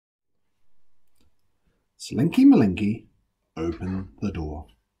Slinky Malinki opened the door.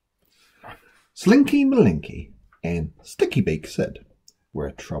 Slinky Malinki and Stickybeak Syd were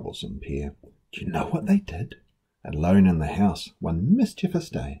a troublesome pair. Do you know what they did? Alone in the house one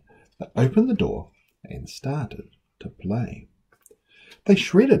mischievous day, they opened the door and started to play. They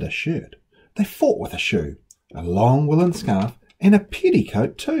shredded a shirt, they fought with a shoe, a long woolen scarf and a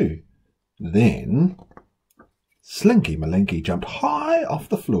petticoat too. Then Slinky Malinki jumped high off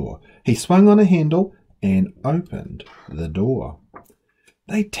the floor. He swung on a handle and opened the door.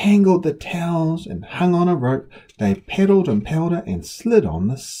 They tangled the towels and hung on a rope. They paddled and powder and slid on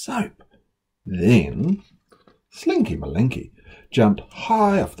the soap. Then Slinky Malinki jumped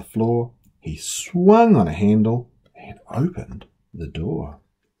high off the floor. He swung on a handle and opened the door.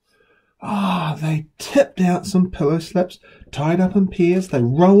 They tipped out some pillow slips, tied up in pairs. They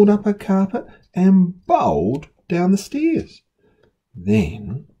rolled up a carpet and bowled down the stairs.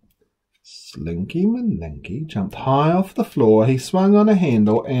 Then Slinky Malinki jumped high off the floor. He swung on a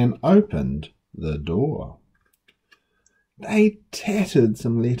handle and opened the door. They tattered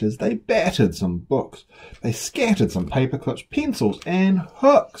some letters. They battered some books. They scattered some paper clips, pencils and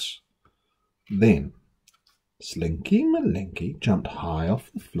hooks. Then Slinky Malinki jumped high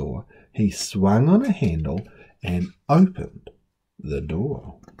off the floor. He swung on a handle and opened the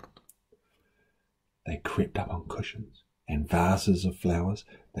door. They crept up on cushions and vases of flowers.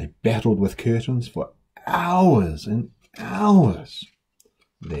 They battled with curtains for hours and hours.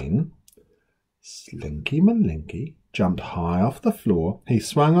 Then Slinky Malinki jumped high off the floor. He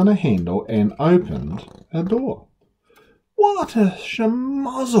swung on a handle and opened a door. What a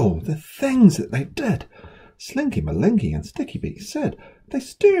schmozzle, the things that they did! Slinky Malinki and Stickybeak Syd, they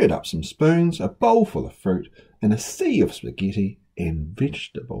stirred up some spoons, a bowl full of fruit, and a sea of spaghetti and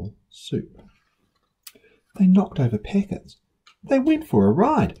vegetable soup. They knocked over packets. They went for a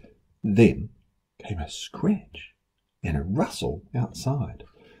ride. Then came a scratch and a rustle outside.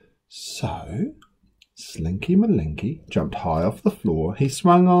 So Slinky Malinki jumped high off the floor. He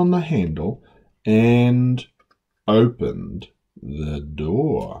swung on the handle and opened the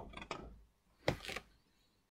door.